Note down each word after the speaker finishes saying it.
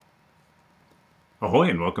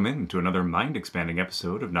Ahoy and welcome in to another mind-expanding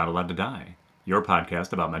episode of Not Allowed to Die, your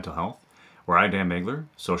podcast about mental health, where I, Dan Magler,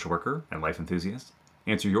 social worker and life enthusiast,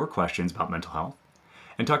 answer your questions about mental health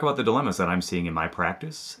and talk about the dilemmas that I'm seeing in my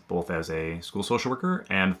practice, both as a school social worker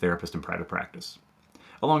and therapist in private practice.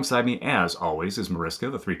 Alongside me, as always, is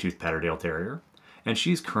Mariska, the three-toothed Patterdale Terrier, and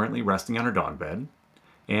she's currently resting on her dog bed.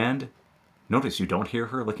 And notice you don't hear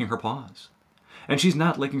her licking her paws. And she's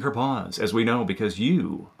not licking her paws, as we know, because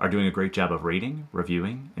you are doing a great job of rating,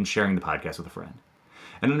 reviewing, and sharing the podcast with a friend.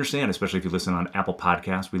 And understand, especially if you listen on Apple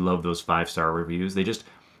Podcasts, we love those 5-star reviews.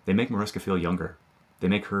 They make Mariska feel younger. They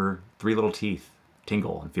make her three little teeth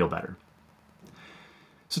tingle and feel better.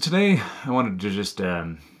 So today, I wanted to just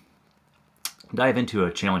dive into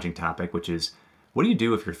a challenging topic, which is, what do you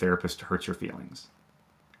do if your therapist hurts your feelings?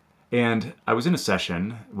 And I was in a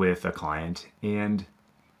session with a client, and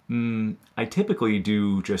I typically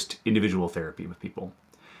do just individual therapy with people.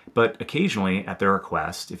 But occasionally, at their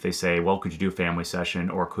request, if they say, well, could you do a family session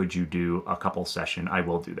or could you do a couple session, I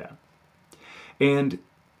will do that. And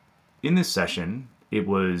in this session, it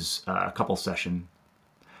was a couple session,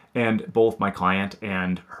 and both my client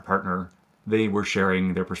and her partner, they were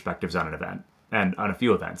sharing their perspectives on an event and on a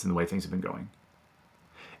few events and the way things have been going.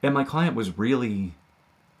 And my client was really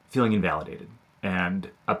feeling invalidated and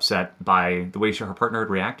upset by the way her partner had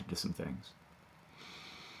reacted to some things.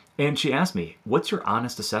 And she asked me, what's your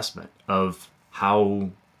honest assessment of how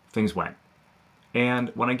things went? And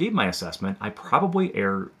when I gave my assessment, I probably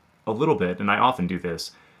err a little bit, and I often do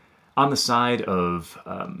this, on the side of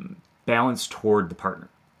balance toward the partner.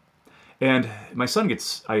 And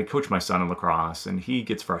I coach my son in lacrosse, and he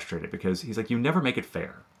gets frustrated because he's like, you never make it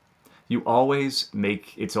fair. You always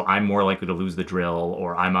make it so I'm more likely to lose the drill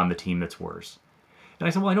or I'm on the team that's worse. And I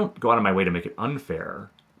said, well, I don't go out of my way to make it unfair,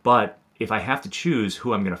 but if I have to choose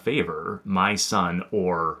who I'm going to favor, my son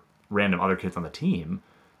or random other kids on the team,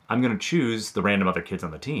 I'm going to choose the random other kids on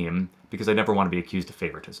the team because I never want to be accused of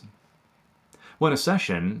favoritism. Well, in a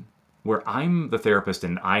session where I'm the therapist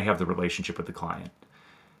and I have the relationship with the client,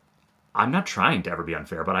 I'm not trying to ever be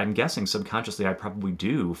unfair, but I'm guessing subconsciously I probably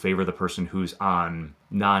do favor the person who's on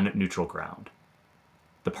non-neutral ground.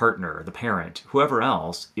 The partner, the parent, whoever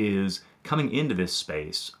else is coming into this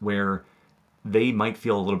space where they might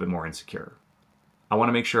feel a little bit more insecure. I want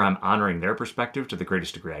to make sure I'm honoring their perspective to the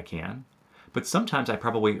greatest degree I can, but sometimes I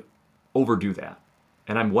probably overdo that,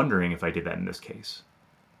 and I'm wondering if I did that in this case.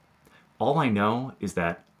 All I know is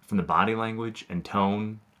that from the body language and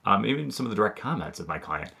tone, even some of the direct comments of my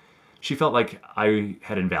client, she felt like I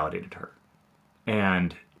had invalidated her,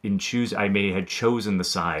 and I may have chosen the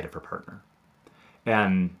side of her partner.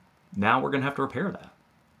 And now we're going to have to repair that.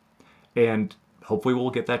 And hopefully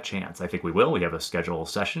we'll get that chance. I think we will. We have a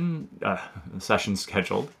session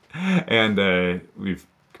scheduled, and we've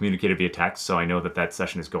communicated via text, so I know that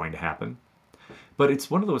session is going to happen. But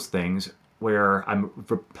it's one of those things where I'm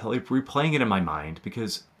replaying it in my mind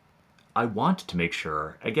because I want to make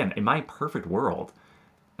sure, again, in my perfect world,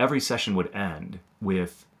 every session would end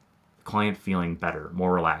with the client feeling better,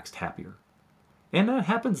 more relaxed, happier. And that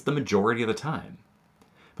happens the majority of the time.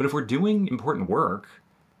 But if we're doing important work,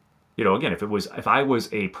 again, if I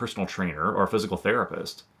was a personal trainer or a physical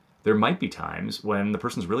therapist, there might be times when the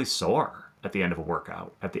person's really sore at the end of a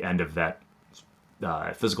workout, at the end of that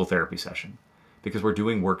physical therapy session, because we're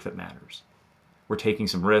doing work that matters. We're taking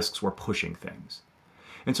some risks, we're pushing things.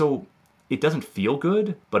 And so it doesn't feel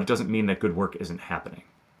good, but it doesn't mean that good work isn't happening.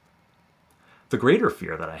 The greater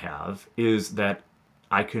fear that I have is that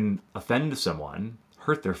I can offend someone,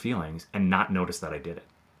 hurt their feelings, and not notice that I did it.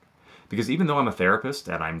 Because even though I'm a therapist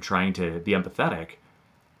and I'm trying to be empathetic,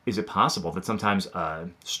 is it possible that sometimes a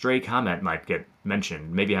stray comment might get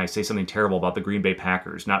mentioned? Maybe I say something terrible about the Green Bay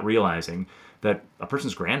Packers, not realizing that a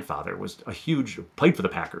person's grandfather played for the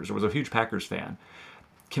Packers or was a huge Packers fan.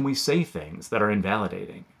 Can we say things that are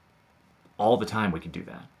invalidating? All the time we can do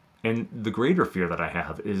that. And the greater fear that I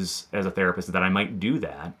have is, as a therapist, that I might do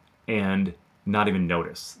that and not even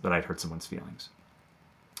notice that I'd hurt someone's feelings.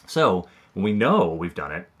 So when we know we've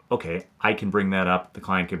done it, okay, I can bring that up, the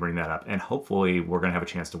client can bring that up, and hopefully we're going to have a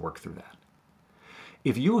chance to work through that.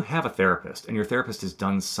 If you have a therapist and your therapist has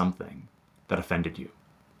done something that offended you,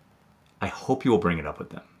 I hope you will bring it up with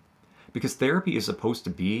them. Because therapy is supposed to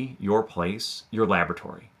be your place, your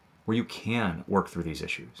laboratory, where you can work through these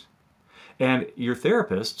issues. And your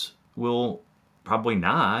therapist will probably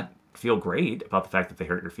not feel great about the fact that they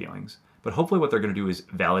hurt your feelings, but hopefully what they're going to do is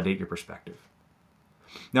validate your perspective.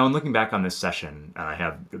 Now, in looking back on this session, and I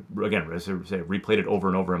have, again, as I say, replayed it over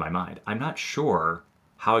and over in my mind, I'm not sure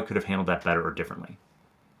how I could have handled that better or differently.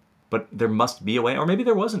 But there must be a way, or maybe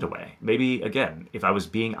there wasn't a way. Maybe, again, if I was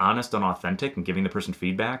being honest and authentic and giving the person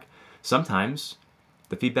feedback, sometimes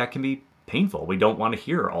the feedback can be painful. We don't want to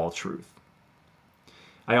hear all truth.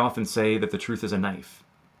 I often say that the truth is a knife.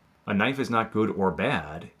 A knife is not good or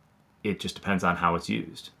bad. It just depends on how it's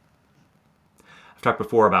used. I've talked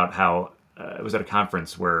before about how I was at a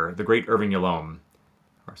conference where the great Irving Yalom,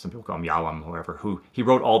 or some people call him Yalom, whoever, he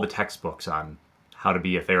wrote all the textbooks on how to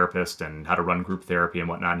be a therapist and how to run group therapy and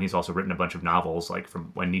whatnot. And he's also written a bunch of novels, like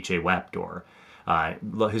From When Nietzsche Wept, or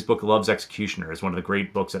his book Love's Executioner is one of the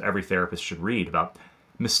great books that every therapist should read about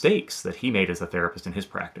mistakes that he made as a therapist in his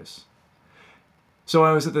practice. So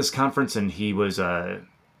I was at this conference and he was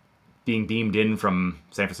being beamed in from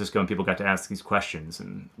San Francisco, and people got to ask these questions.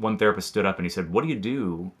 And one therapist stood up and he said, "What do you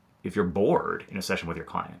do if you're bored in a session with your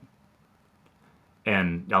client?"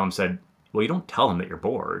 And Yalom said, "Well, you don't tell them that you're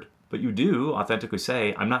bored, but you do authentically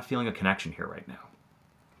say, I'm not feeling a connection here right now."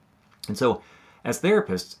 And so as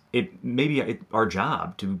therapists, it may be our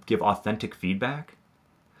job to give authentic feedback,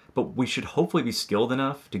 but we should hopefully be skilled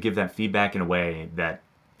enough to give that feedback in a way that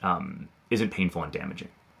isn't painful and damaging.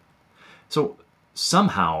 So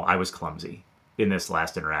somehow I was clumsy in this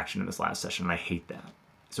last interaction, in this last session, and I hate that.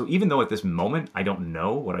 So even though at this moment I don't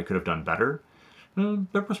know what I could have done better,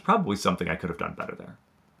 there was probably something I could have done better there.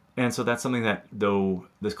 And so that's something that, though,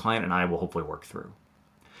 this client and I will hopefully work through.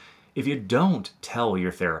 If you don't tell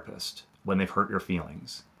your therapist when they've hurt your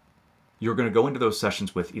feelings, you're going to go into those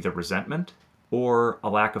sessions with either resentment or a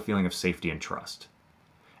lack of feeling of safety and trust.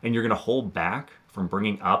 And you're going to hold back from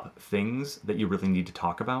bringing up things that you really need to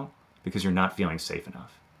talk about because you're not feeling safe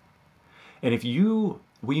enough. And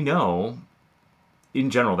we know in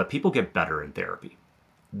general that people get better in therapy.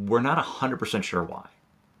 We're not 100% sure why.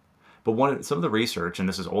 But some of the research, and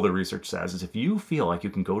this is older research, says is if you feel like you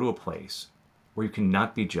can go to a place where you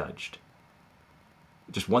cannot be judged,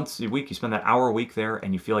 just once a week, you spend that hour a week there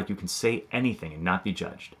and you feel like you can say anything and not be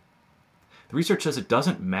judged. The research says it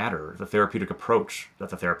doesn't matter the therapeutic approach that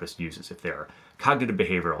the therapist uses. If they're cognitive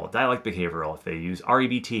behavioral, dialectic behavioral, if they use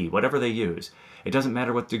REBT, whatever they use, it doesn't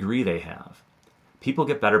matter what degree they have. People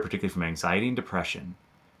get better, particularly from anxiety and depression,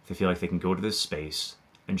 if they feel like they can go to this space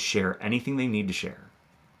and share anything they need to share.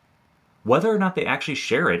 Whether or not they actually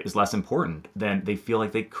share it is less important than they feel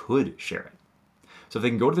like they could share it. So if they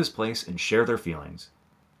can go to this place and share their feelings,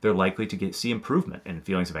 they're likely to see improvement in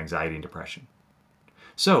feelings of anxiety and depression.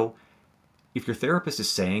 So if your therapist is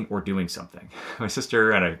saying or doing something, my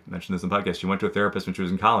sister, and I mentioned this in the podcast, she went to a therapist when she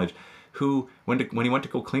was in college, who, when he went to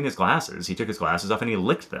go clean his glasses, he took his glasses off and he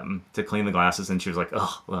licked them to clean the glasses, and she was like,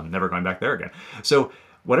 "Oh, well, I'm never going back there again." So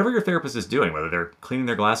whatever your therapist is doing, whether they're cleaning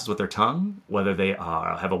their glasses with their tongue, whether they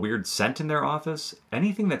have a weird scent in their office,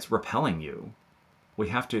 anything that's repelling you, we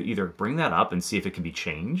have to either bring that up and see if it can be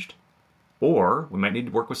changed, or we might need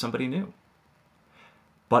to work with somebody new.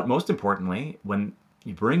 But most importantly, when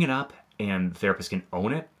you bring it up and the therapist can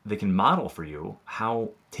own it, they can model for you how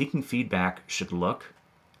taking feedback should look,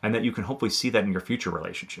 and that you can hopefully see that in your future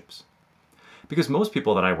relationships. Because most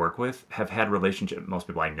people that I work with most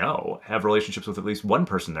people I know have relationships with at least one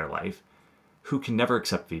person in their life who can never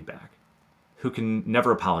accept feedback, who can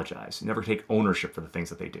never apologize, never take ownership for the things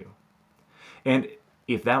that they do. And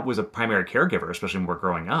if that was a primary caregiver, especially when we're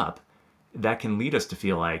growing up, that can lead us to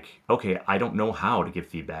feel like, okay, I don't know how to give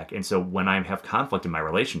feedback. And so when I have conflict in my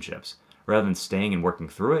relationships, rather than staying and working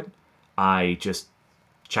through it, I just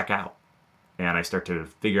check out and I start to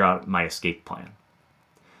figure out my escape plan.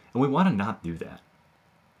 And we want to not do that.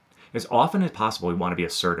 As often as possible, we want to be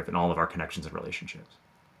assertive in all of our connections and relationships.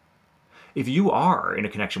 If you are in a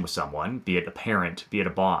connection with someone, be it a parent, be it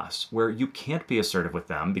a boss, where you can't be assertive with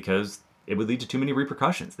them because it would lead to too many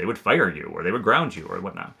repercussions, they would fire you or they would ground you or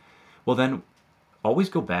whatnot, well then always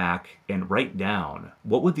go back and write down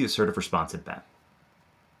what would the assertive response have been.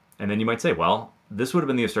 And then you might say, well, this would have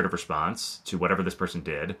been the assertive response to whatever this person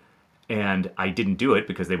did, and I didn't do it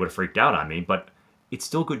because they would have freaked out on me, but it's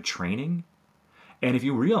still good training. And if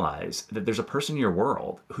you realize that there's a person in your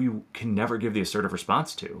world who you can never give the assertive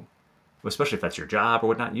response to, especially if that's your job or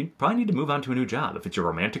whatnot, you probably need to move on to a new job. If it's your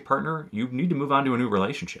romantic partner, you need to move on to a new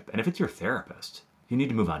relationship. And if it's your therapist, you need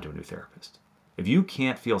to move on to a new therapist. If you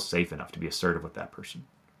can't feel safe enough to be assertive with that person,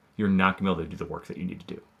 you're not going to be able to do the work that you need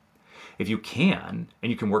to do. If you can,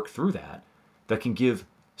 and you can work through that, that can give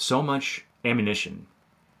so much ammunition.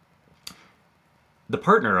 The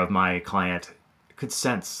partner of my client could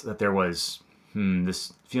sense that there was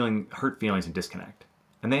this feeling, hurt feelings and disconnect.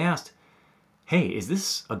 And they asked, hey, is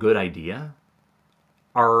this a good idea?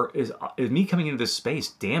 Or is me coming into this space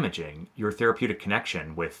damaging your therapeutic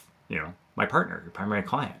connection with, my partner, your primary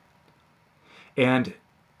client? And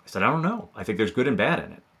I said, I don't know. I think there's good and bad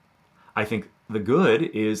in it. I think the good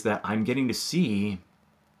is that I'm getting to see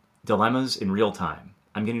dilemmas in real time.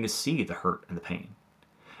 I'm getting to see the hurt and the pain.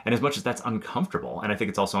 And as much as that's uncomfortable, and I think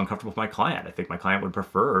it's also uncomfortable for my client, I think my client would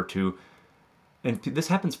prefer to, and this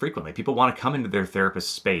happens frequently, people want to come into their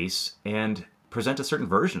therapist space and present a certain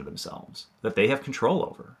version of themselves that they have control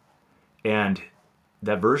over. And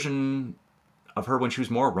that version of her when she was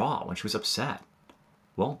more raw, when she was upset,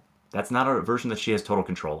 well, that's not a version that she has total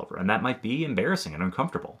control over. And that might be embarrassing and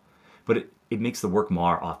uncomfortable, but it makes the work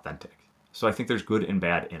more authentic. So I think there's good and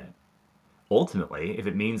bad in it. Ultimately, if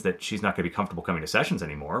it means that she's not going to be comfortable coming to sessions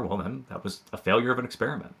anymore, well, then that was a failure of an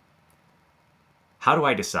experiment. How do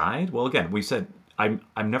I decide? Well, again, we said I'm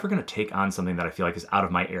never going to take on something that I feel like is out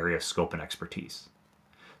of my area of scope and expertise.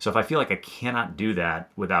 So if I feel like I cannot do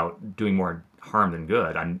that without doing more harm than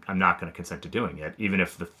good, I'm not going to consent to doing it, even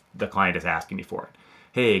if the client is asking me for it.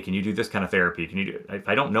 Hey, can you do this kind of therapy? Can you do it? If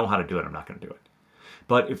I don't know how to do it, I'm not going to do it.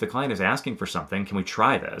 But if the client is asking for something, can we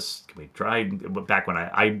try this? Can we try? Back when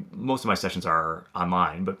I most of my sessions are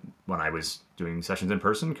online, but when I was doing sessions in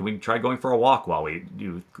person, can we try going for a walk while we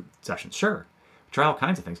do sessions? Sure. Try all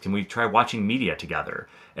kinds of things. Can we try watching media together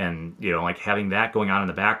and, like having that going on in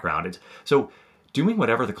the background? So doing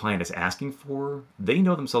whatever the client is asking for, they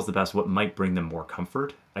know themselves the best what might bring them more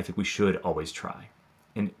comfort. I think we should always try.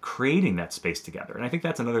 And creating that space together. And I think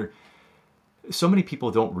that's another, so many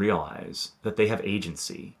people don't realize that they have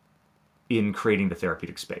agency in creating the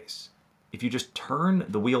therapeutic space. If you just turn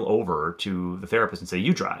the wheel over to the therapist and say,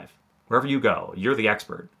 you drive, wherever you go, you're the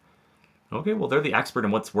expert. Okay, well, they're the expert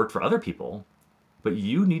in what's worked for other people, but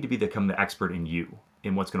you need to become the expert in you,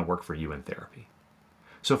 in what's going to work for you in therapy.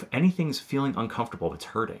 So if anything's feeling uncomfortable, if it's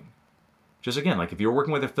hurting, just again, like if you're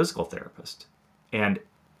working with a physical therapist and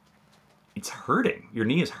it's hurting, your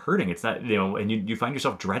knee is hurting, it's not, and you find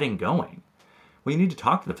yourself dreading going, well, you need to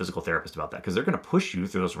talk to the physical therapist about that because they're going to push you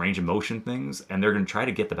through those range of motion things and they're going to try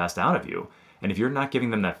to get the best out of you. And if you're not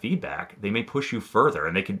giving them that feedback, they may push you further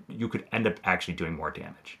and you could end up actually doing more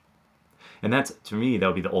damage. And that's, to me, that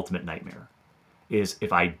would be the ultimate nightmare, is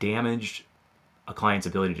if I damaged a client's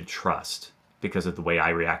ability to trust because of the way I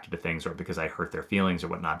reacted to things or because I hurt their feelings or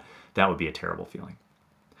whatnot, that would be a terrible feeling.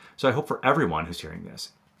 So I hope for everyone who's hearing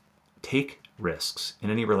this, take risks in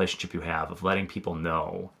any relationship you have of letting people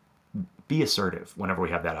know. Be assertive whenever we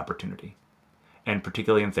have that opportunity. And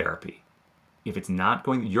particularly in therapy. If it's not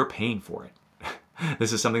going, you're paying for it.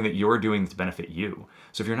 This is something that you're doing to benefit you.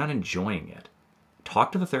 So if you're not enjoying it,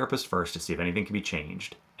 talk to the therapist first to see if anything can be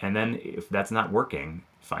changed. And then if that's not working,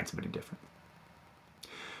 find somebody different.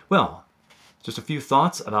 Well, just a few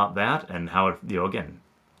thoughts about that and how it, again,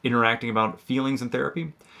 interacting about feelings in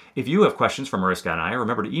therapy. If you have questions for Mariska and I,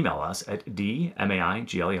 remember to email us at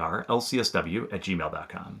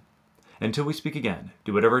dmaiglerlcsw@gmail.com. Until we speak again,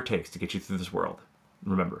 do whatever it takes to get you through this world.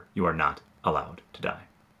 Remember, you are not allowed to die.